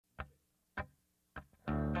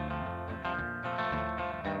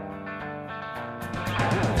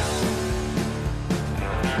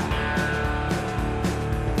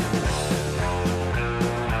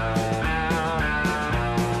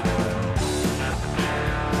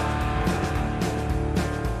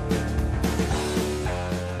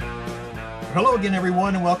Hello again,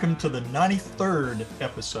 everyone, and welcome to the 93rd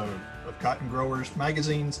episode of Cotton Growers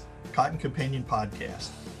Magazine's Cotton Companion podcast.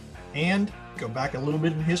 And go back a little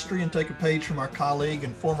bit in history and take a page from our colleague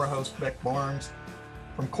and former host, Beck Barnes.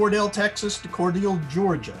 From Cordell, Texas to Cordele,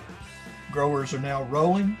 Georgia, growers are now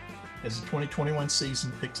rolling as the 2021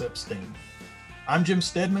 season picks up steam. I'm Jim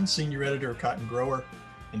Stedman, Senior Editor of Cotton Grower,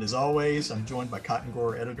 and as always, I'm joined by Cotton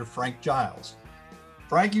Grower Editor Frank Giles.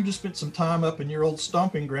 Frank, you just spent some time up in your old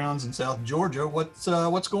stomping grounds in South Georgia.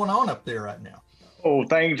 What's going on up there right now? Oh,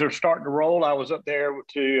 things are starting to roll. I was up there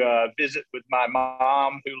to visit with my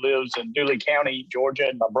mom, who lives in Dooley County, Georgia,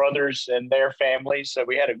 and my brothers and their families. So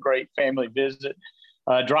we had a great family visit.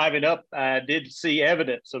 Driving up, I did see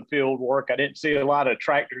evidence of field work. I didn't see a lot of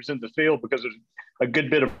tractors in the field because a good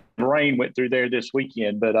bit of rain went through there this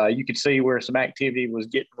weekend. But you could see where some activity was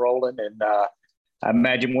getting rolling, and I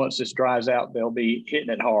imagine once this dries out, they'll be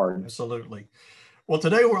hitting it hard. Absolutely. Well,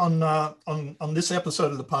 today we're on this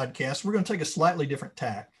episode of the podcast. We're going to take a slightly different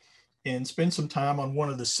tack and spend some time on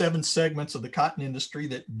one of the 7 segments of the cotton industry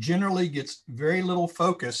that generally gets very little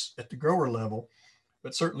focus at the grower level,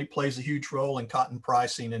 but certainly plays a huge role in cotton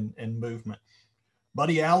pricing and movement.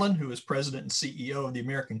 Buddy Allen, who is president and CEO of the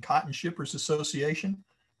American Cotton Shippers Association,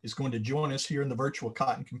 is going to join us here in the virtual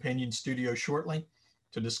Cotton Companion studio shortly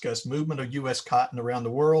to discuss movement of U.S. cotton around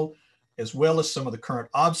the world, as well as some of the current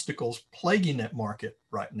obstacles plaguing that market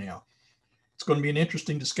right now. It's going to be an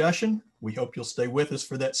interesting discussion. We hope you'll stay with us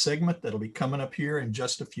for that segment that'll be coming up here in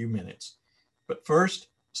just a few minutes. But first,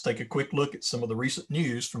 let's take a quick look at some of the recent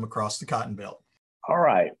news from across the Cotton Belt. All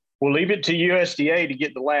right. We'll leave it to USDA to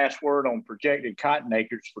get the last word on projected cotton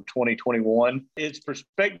acres for 2021. Its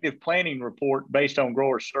prospective planning report, based on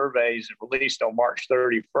grower surveys and released on March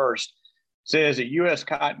 31st, says that U.S.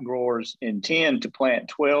 cotton growers intend to plant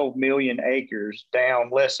 12 million acres, down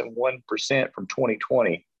less than 1% from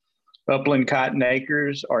 2020. Upland cotton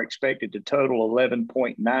acres are expected to total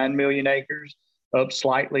 11.9 million acres, up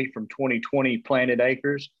slightly from 2020 planted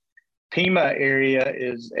acres. Pima area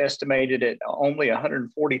is estimated at only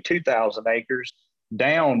 142,000 acres,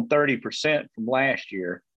 down 30% from last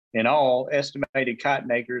year. In all, estimated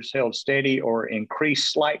cotton acres held steady or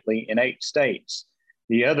increased slightly in 8 states.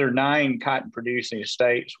 The other 9 cotton-producing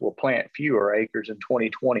states will plant fewer acres in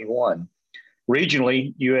 2021.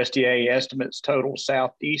 Regionally, USDA estimates total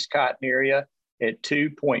Southeast cotton area at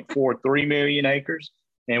 2.43 million acres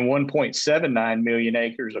and 1.79 million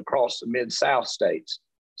acres across the Mid-South states.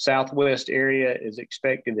 Southwest area is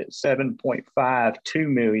expected at 7.52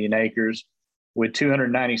 million acres, with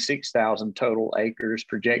 296,000 total acres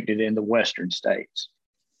projected in the Western states.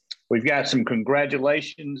 We've got some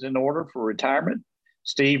congratulations in order for retirement.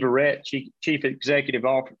 Steve Verrett, Chief Executive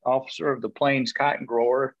Officer of the Plains Cotton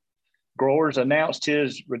Growers, announced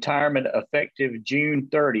his retirement effective June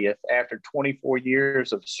 30th after 24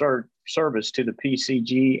 years of service to the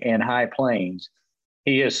PCG and High Plains.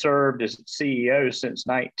 He has served as CEO since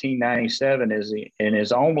 1997 and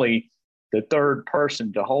is only the 3rd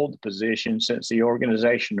person to hold the position since the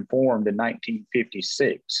organization formed in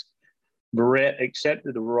 1956. Verrett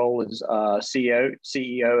accepted the role as CEO,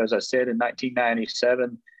 as I said, in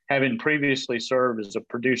 1997, having previously served as a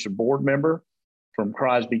producer board member from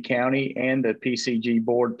Crosby County and the PCG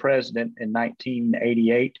board president in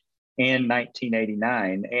 1988 and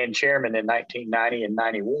 1989, and chairman in 1990 and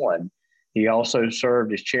 91. He also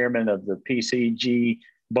served as chairman of the PCG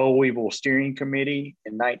Boll Weevil Steering Committee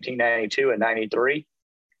in 1992 and 93.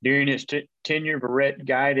 During his tenure, Verrett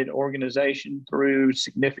guided organization through a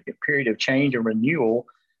significant period of change and renewal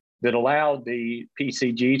that allowed the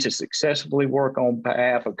PCG to successfully work on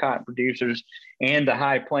behalf of cotton producers and the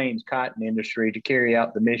High Plains cotton industry to carry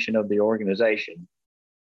out the mission of the organization.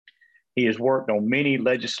 He has worked on many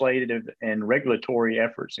legislative and regulatory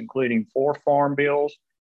efforts, including 4 farm bills,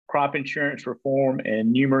 crop insurance reform,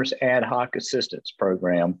 and numerous ad hoc assistance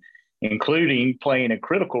programs, including playing a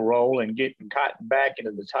critical role in getting cotton back into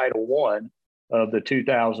the Title I of the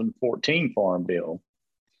 2014 Farm Bill.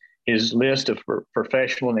 His list of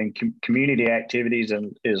professional and community activities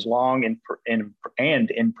is long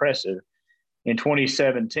and impressive. In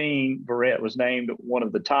 2017, Verrett was named one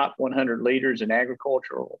of the top 100 leaders in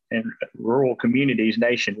agricultural and rural communities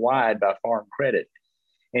nationwide by Farm Credit.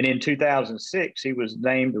 And in 2006, he was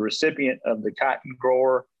named the recipient of the Cotton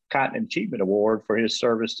Grower Cotton Achievement Award for his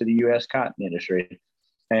service to the U.S. cotton industry.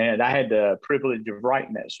 And I had the privilege of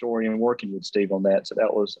writing that story and working with Steve on that. So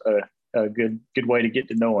that was a good way to get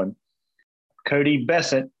to know him. Cody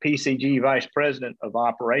Bessent, PCG Vice President of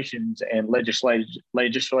Operations and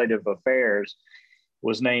Legislative Affairs,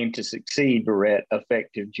 was named to succeed Verrett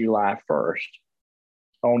effective July 1st.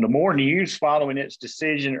 On to more news, following its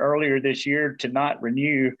decision earlier this year to not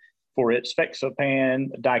renew for its Fexopan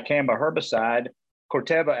dicamba herbicide,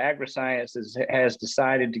 Corteva Agrisciences has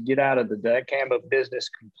decided to get out of the dicamba business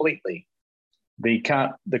completely. The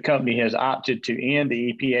company has opted to end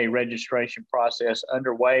the EPA registration process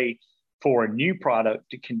underway for a new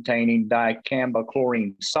product containing dicamba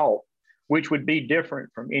chlorine salt, which would be different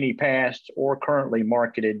from any past or currently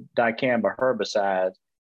marketed dicamba herbicides.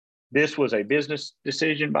 This was a business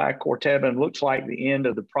decision by Corteva and looks like the end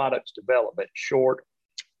of the product's development, short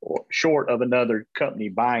of another company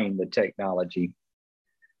buying the technology.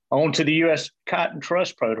 On to the U.S. Cotton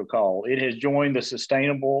Trust Protocol. It has joined the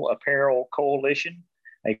Sustainable Apparel Coalition,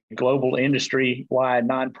 a global industry-wide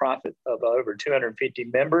nonprofit of over 250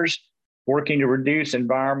 members, working to reduce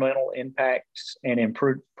environmental impacts and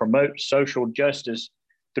promote social justice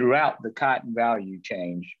throughout the cotton value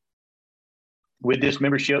chain. With this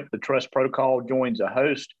membership, the Trust Protocol joins a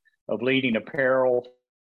host of leading apparel,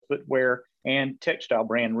 footwear, and textile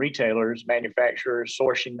brand retailers, manufacturers,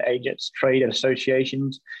 sourcing agents, trade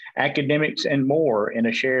associations, academics, and more in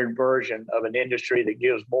a shared version of an industry that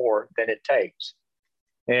gives more than it takes.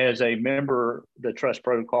 As a member, the Trust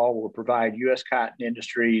Protocol will provide U.S. cotton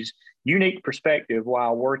industry's unique perspective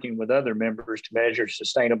while working with other members to measure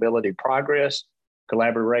sustainability progress,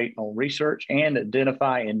 collaborate on research, and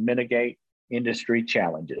identify and mitigate industry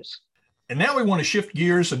challenges. And now we want to shift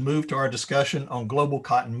gears and move to our discussion on global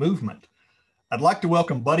cotton movement. I'd like to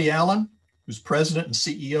welcome Buddy Allen, who's president and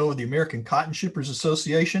CEO of the American Cotton Shippers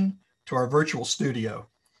Association, to our virtual studio.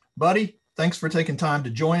 Buddy, thanks for taking time to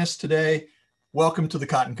join us today. Welcome to the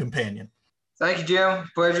Cotton Companion. Thank you, Jim.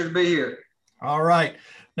 Pleasure to be here. All right.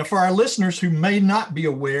 Now, for our listeners who may not be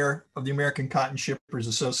aware of the American Cotton Shippers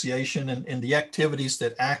Association and the activities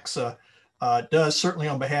that ACSA does, certainly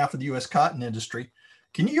on behalf of the U.S. cotton industry,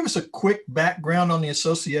 can you give us a quick background on the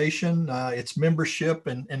association, its membership,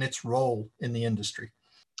 and its role in the industry?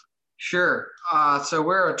 Sure. So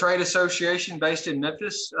we're a trade association based in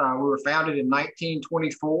Memphis. We were founded in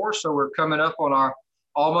 1924, so we're coming up on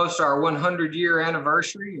almost our 100-year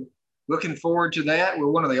anniversary. Looking forward to that.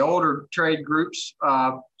 We're one of the older trade groups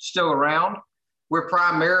still around. We're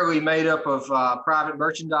primarily made up of private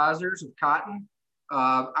merchandisers of cotton.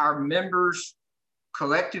 Our members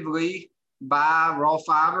collectively buy raw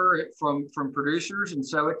fiber from producers and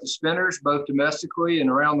sell it to spinners, both domestically and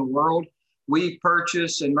around the world. We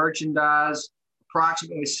purchase and merchandise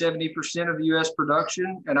approximately 70% of the U.S.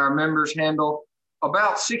 production, and our members handle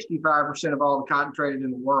about 65% of all the cotton traded in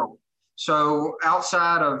the world. So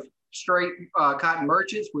outside of straight cotton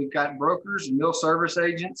merchants, we've got brokers and mill service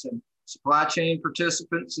agents and supply chain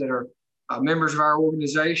participants that are members of our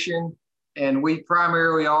organization. And we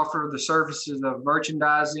primarily offer the services of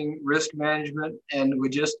merchandising, risk management, and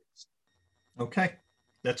logistics. Okay,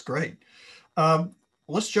 that's great.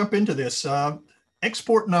 Let's jump into this.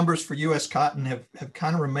 Export numbers for U.S. cotton have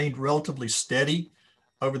kind of remained relatively steady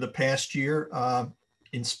over the past year,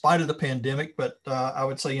 in spite of the pandemic, but I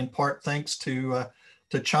would say in part thanks to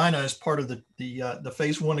China as part of the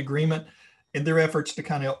Phase 1 agreement and their efforts to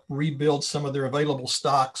kind of rebuild some of their available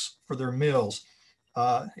stocks for their mills.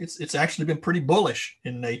 It's actually been pretty bullish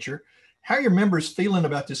in nature. How are your members feeling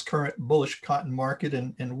about this current bullish cotton market,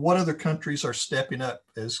 and what other countries are stepping up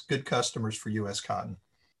as good customers for U.S. cotton?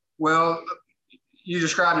 Well, you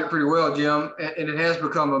described it pretty well, Jim, and it has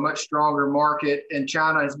become a much stronger market, and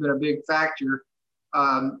China has been a big factor.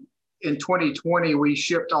 In 2020, we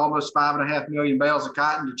shipped almost 5.5 million bales of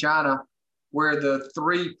cotton to China, where the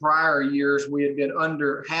 3 prior years we had been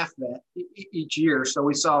under half that each year. So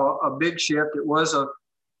we saw a big shift. It was a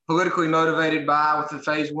politically motivated buy with the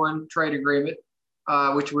Phase 1 trade agreement,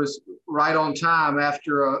 which was right on time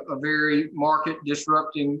after a very market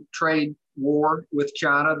disrupting trade war with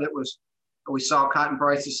China we saw cotton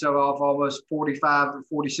prices sell off almost 45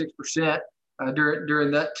 or 46%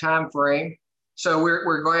 during that time frame. So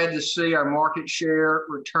we're glad to see our market share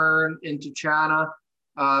return into China.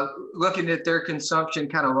 Looking at their consumption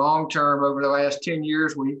kind of long term over the last 10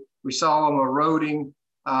 years, we saw them eroding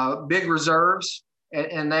big reserves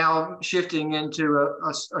and now shifting into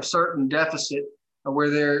a certain deficit where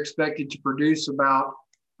they're expected to produce about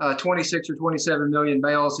 26 or 27 million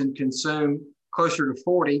bales and consume closer to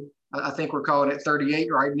 40. I think we're calling it 38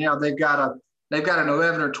 right now. They've got an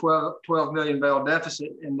 11 or 12 million bale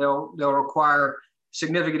deficit, and they'll require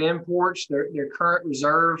significant imports. Their current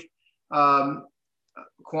reserve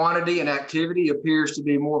quantity and activity appears to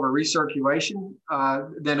be more of a recirculation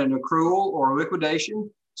than an accrual or liquidation.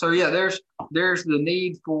 So yeah, there's the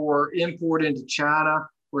need for import into China.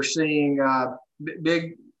 We're seeing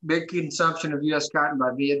big consumption of U.S. cotton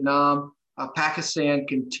by Vietnam. Pakistan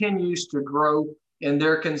continues to grow in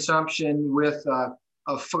their consumption with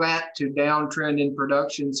a flat to downtrend in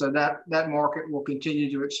production. So that market will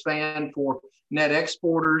continue to expand for net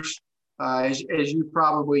exporters. As you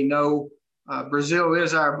probably know, Brazil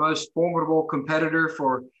is our most formidable competitor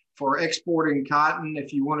for exporting cotton.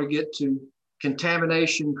 If you want to get to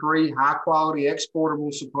contamination-free, high-quality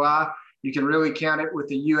exportable supply, you can really count it with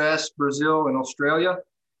the U.S., Brazil, and Australia.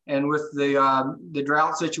 And with the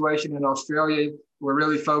drought situation in Australia, we're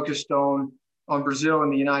really focused on Brazil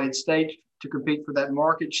and the United States to compete for that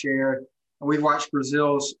market share. And we've watched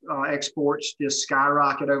Brazil's exports just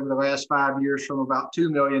skyrocket over the last 5 years from about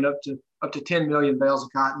 2 million up to 10 million bales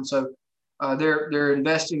of cotton. So they're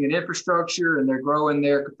investing in infrastructure and they're growing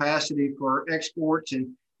their capacity for exports, and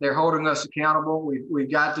they're holding us accountable.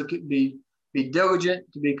 We've got to be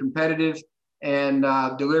diligent, to be competitive, and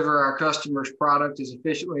deliver our customers' product as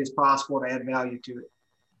efficiently as possible to add value to it.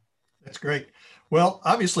 That's great. Well,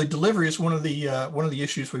 obviously, delivery is one of the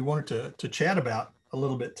issues we wanted to chat about a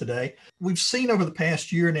little bit today. We've seen over the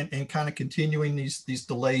past year and kind of continuing these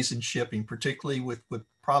delays in shipping, particularly with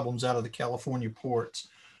problems out of the California ports.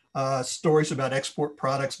 Stories about export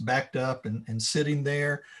products backed up and sitting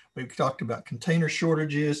there. We've talked about container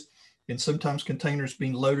shortages and sometimes containers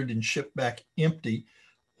being loaded and shipped back empty.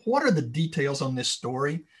 What are the details on this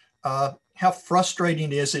story? How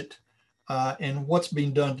frustrating is it? And what's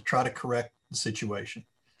being done to try to correct the situation?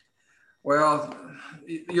 Well,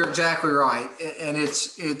 you're exactly right, and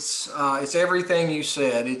it's everything you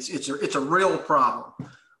said. It's a real problem,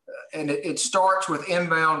 and it starts with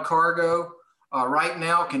inbound cargo. Right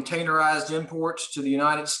now, containerized imports to the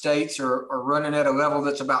United States are running at a level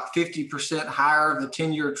that's about 50% higher of the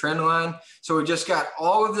 10-year trend line. So we just got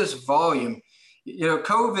all of this volume. You know,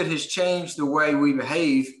 COVID has changed the way we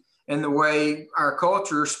behave and the way our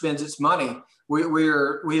culture spends its money. We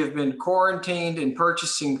have been quarantined and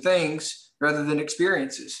purchasing things rather than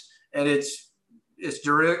experiences. And its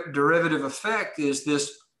derivative effect is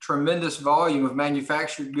this tremendous volume of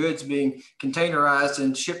manufactured goods being containerized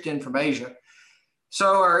and shipped in from Asia.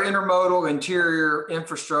 So our intermodal interior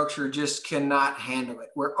infrastructure just cannot handle it.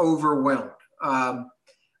 We're overwhelmed.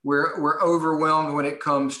 We're overwhelmed when it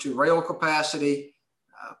comes to rail capacity,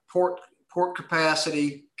 port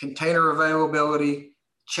capacity, container availability,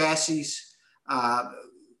 chassis,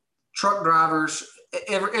 truck drivers.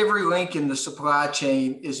 Every link in the supply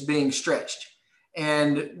chain is being stretched,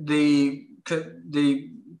 and the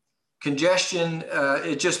congestion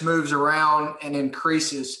it just moves around and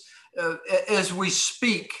increases. As we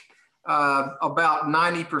speak, about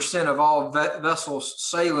 90% of all vessels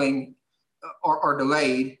sailing are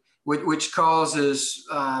delayed, which causes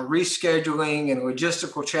rescheduling and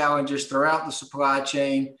logistical challenges throughout the supply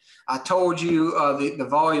chain. I told you the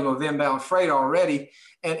volume of inbound freight already.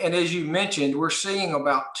 And as you mentioned, we're seeing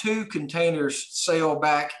about 2 containers sail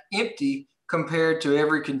back empty compared to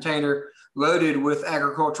every container loaded with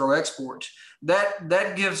agricultural exports.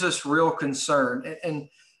 That gives us real concern. And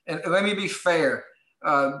let me be fair,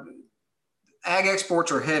 ag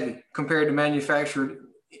exports are heavy compared to manufactured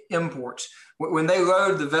imports. When they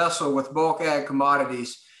load the vessel with bulk ag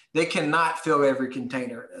commodities, they cannot fill every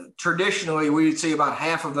container. Traditionally, we'd see about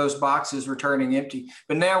half of those boxes returning empty,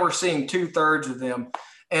 but now we're seeing 2/3 of them.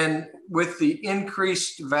 And with the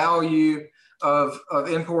increased value of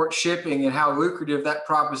import shipping and how lucrative that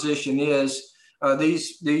proposition is,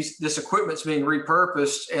 this equipment's being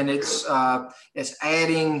repurposed, and it's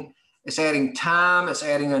adding time, it's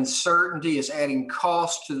adding uncertainty, it's adding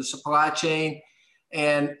cost to the supply chain,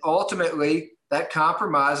 and ultimately that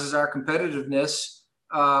compromises our competitiveness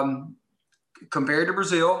compared to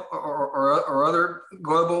Brazil or other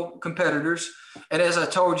global competitors. And as I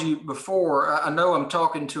told you before, I know I'm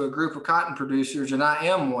talking to a group of cotton producers, and I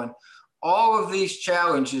am one. All of these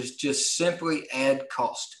challenges just simply add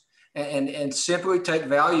cost and simply take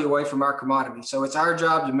value away from our commodity. So it's our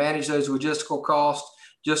job to manage those logistical costs,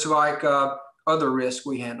 just like other risks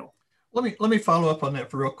we handle. Let me follow up on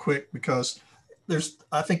that real quick, because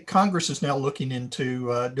I think Congress is now looking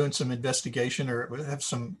into doing some investigation, or have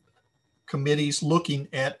some committees looking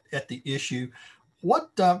at the issue.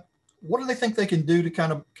 What do they think they can do to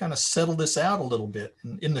kind of settle this out a little bit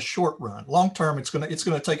in the short run? Long term, it's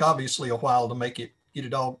gonna take obviously a while to get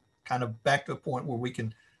it all kind of back to a point where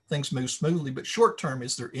things move smoothly. But short term,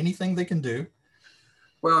 is there anything they can do?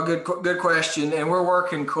 Well, good question. And we're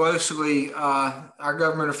working closely. Our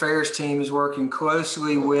government affairs team is working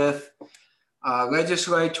closely with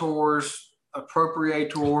legislators,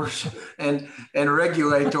 appropriators, and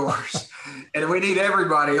regulators. And we need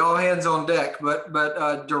everybody, all hands on deck.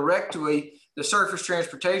 But directly, The Surface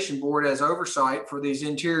Transportation Board has oversight for these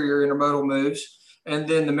interior intermodal moves. And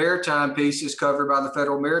then the maritime piece is covered by the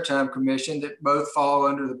Federal Maritime Commission that both fall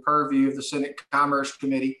under the purview of the Senate Commerce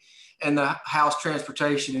Committee and the House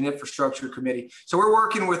Transportation and Infrastructure Committee. So we're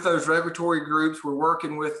working with those regulatory groups. We're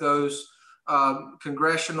working with those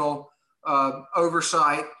congressional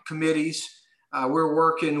oversight committees. We're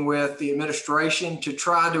working with the administration to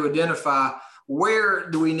try to identify where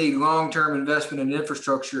do we need long-term investment in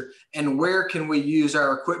infrastructure and where can we use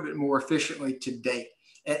our equipment more efficiently today.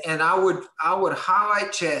 And I would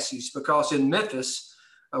highlight chassis because in Memphis,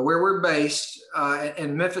 where we're based,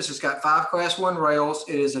 and Memphis has got 5 Class 1 rails.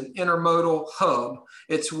 It is an intermodal hub.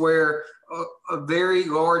 It's where a very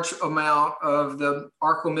large amount of the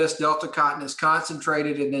Ark-La-Mist Delta cotton is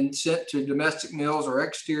concentrated and then sent to domestic mills or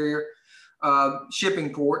exterior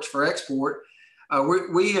shipping ports for export.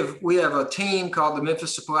 We have a team called the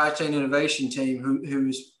Memphis Supply Chain Innovation Team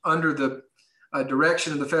who's under the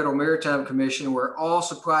direction of the Federal Maritime Commission, where all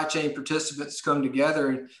supply chain participants come together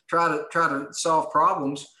and try to solve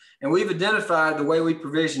problems. And we've identified the way we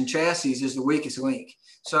provision chassis is the weakest link.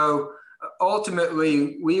 So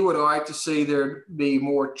ultimately, we would like to see there be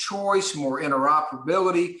more choice, more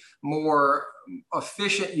interoperability, more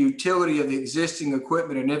efficient utility of the existing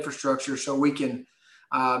equipment and infrastructure so we can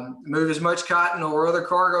move as much cotton or other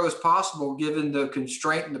cargo as possible, given the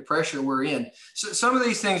constraint and the pressure we're in. So some of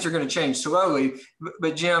these things are going to change slowly,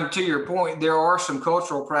 but Jim, to your point, there are some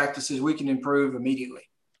cultural practices we can improve immediately.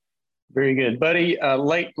 Very good. Buddy,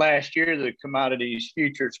 late last year, the Commodities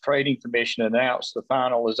Futures Trading Commission announced the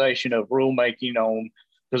finalization of rulemaking on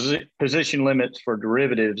position limits for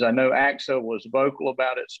derivatives. I know AXA was vocal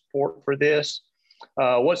about its support for this.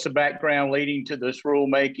 What's the background leading to this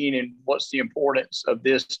rulemaking, and what's the importance of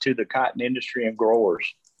this to the cotton industry and growers?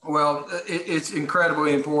 Well, it's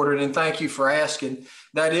incredibly important, and thank you for asking.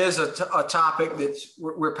 That is a topic that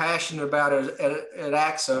we're passionate about at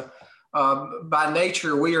AXA. By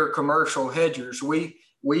nature, we are commercial hedgers.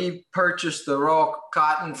 We purchase the raw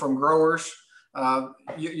cotton from growers,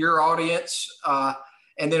 your audience,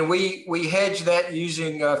 and then we hedge that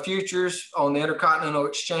using futures on the Intercontinental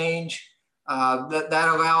Exchange. That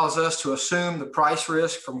allows us to assume the price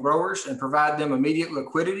risk from growers and provide them immediate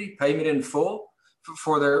liquidity, payment in full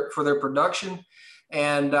for their production.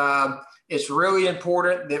 And it's really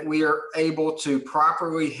important that we are able to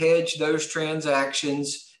properly hedge those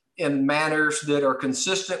transactions in manners that are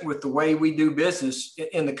consistent with the way we do business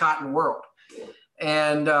in the cotton world.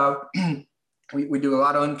 And we do a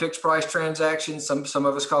lot of unfixed price transactions. Some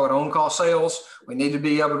of us call it on-call sales. We need to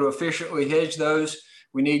be able to efficiently hedge those.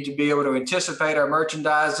 We need to be able to anticipate our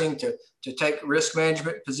merchandising to take risk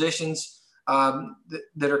management positions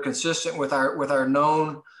that are consistent with our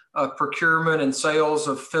known procurement and sales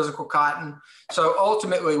of physical cotton. So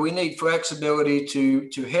ultimately, we need flexibility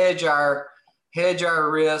to hedge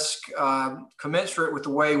our risk commensurate with the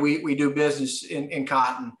way we do business in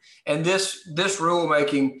cotton. And this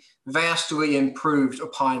rulemaking vastly improved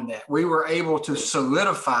upon that. We were able to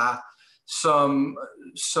solidify some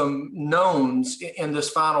knowns in this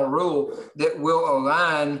final rule that will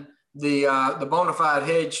align the bona fide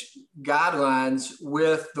hedge guidelines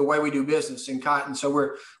with the way we do business in cotton. So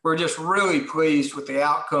we're just really pleased with the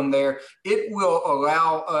outcome there. It will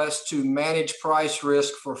allow us to manage price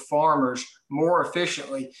risk for farmers more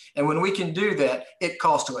efficiently. And when we can do that, it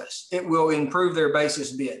costs less. It will improve their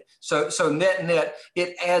basis bid. So net,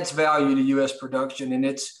 it adds value to U.S. production, and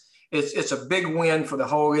it's a big win for the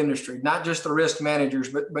whole industry, not just the risk managers,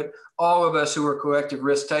 but all of us who are collective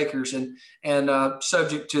risk takers and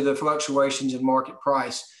subject to the fluctuations in market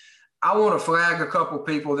price. I want to flag a couple of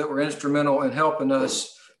people that were instrumental in helping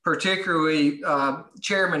us, particularly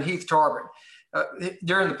Chairman Heath Tarbert.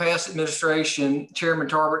 During the past administration, Chairman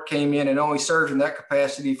Tarbert came in and only served in that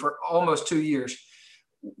capacity for almost 2 years.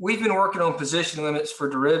 We've been working on position limits for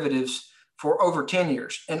derivatives for over 10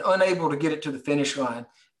 years and unable to get it to the finish line.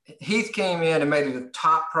 Heath came in and made it a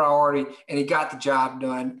top priority, and he got the job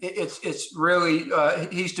done. It's really,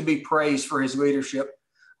 he's to be praised for his leadership.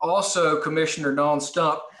 Also, Commissioner Dawn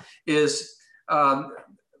Stump is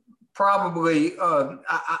probably,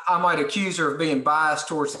 I might accuse her of being biased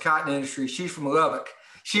towards the cotton industry. She's from Lubbock.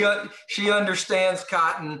 She understands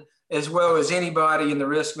cotton as well as anybody in the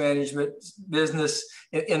risk management business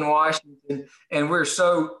in Washington. And we're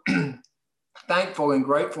so thankful and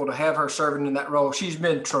grateful to have her serving in that role. She's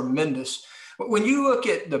been tremendous. But when you look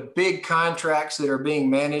at the big contracts that are being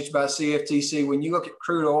managed by CFTC, when you look at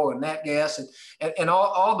crude oil and nat gas and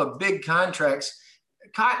all the big contracts,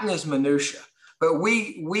 cotton is minutia. but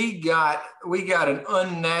we got an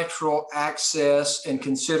unnatural access and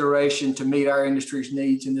consideration to meet our industry's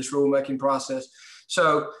needs in this rulemaking process.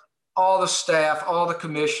 So all the staff, all the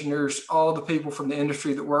commissioners, all the people from the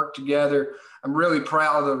industry that work together, I'm really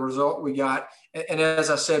proud of the result we got. And as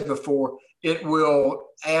I said before, it will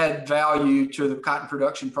add value to the cotton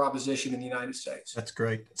production proposition in the United States. That's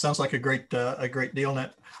great. It sounds like a great deal. And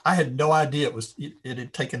I had no idea it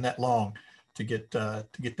had taken that long to get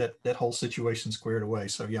that whole situation squared away.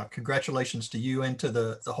 So yeah, congratulations to you and to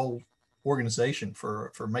the whole organization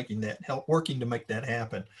for making that, working to make that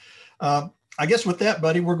happen. I guess with that,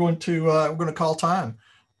 buddy, we're going to call time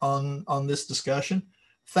on this discussion.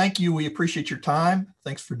 Thank you. We appreciate your time.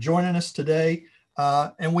 Thanks for joining us today.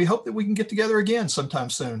 And we hope that we can get together again sometime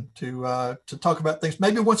soon to talk about things.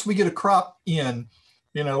 Maybe once we get a crop in,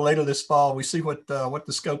 later this fall, we see what the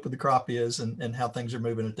scope of the crop is and how things are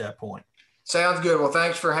moving at that point. Sounds good. Well,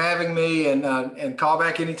 thanks for having me, and call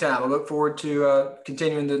back anytime. I look forward to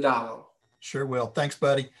continuing the dialogue. Sure will. Thanks,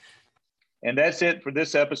 buddy. And that's it for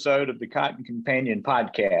this episode of the Cotton Companion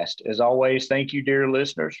podcast. As always, thank you, dear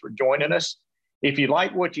listeners, for joining us. If you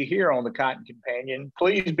like what you hear on the Cotton Companion,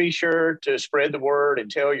 please be sure to spread the word and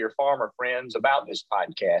tell your farmer friends about this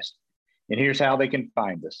podcast. And here's how they can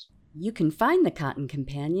find us. You can find the Cotton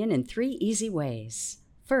Companion in 3 easy ways.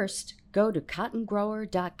 First, go to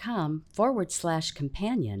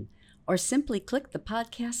cottongrower.com/companion, or simply click the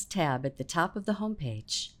podcast tab at the top of the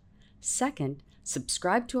homepage. Second,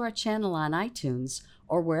 subscribe to our channel on iTunes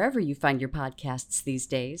or wherever you find your podcasts these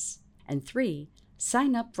days. And 3,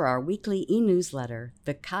 sign up for our weekly e-newsletter,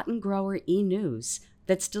 the Cotton Grower e-News,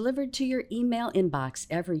 that's delivered to your email inbox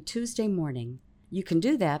every Tuesday morning. You can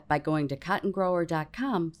do that by going to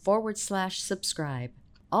cottongrower.com/subscribe.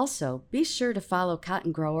 Also, be sure to follow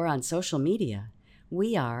Cotton Grower on social media.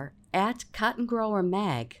 We are at Cotton Grower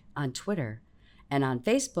Mag on Twitter. And on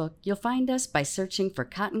Facebook, you'll find us by searching for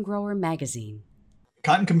Cotton Grower Magazine.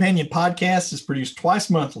 Cotton Companion podcast is produced twice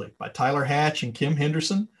monthly by Tyler Hatch and Kim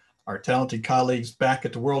Henderson, our talented colleagues back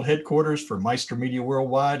at the world headquarters for Meister Media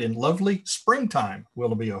Worldwide in lovely Springtime,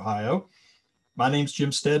 Willoughby, Ohio. My name's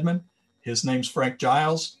Jim Stedman. His name's Frank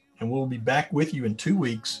Giles, and we'll be back with you in 2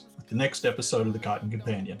 weeks with the next episode of the Cotton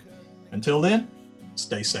Companion. Until then,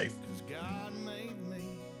 stay safe. God made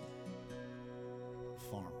me a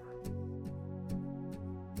farmer.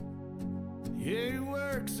 Yeah, he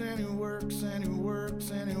works and he works and he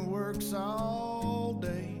works and he works all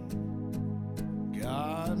day.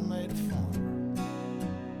 God made a farmer.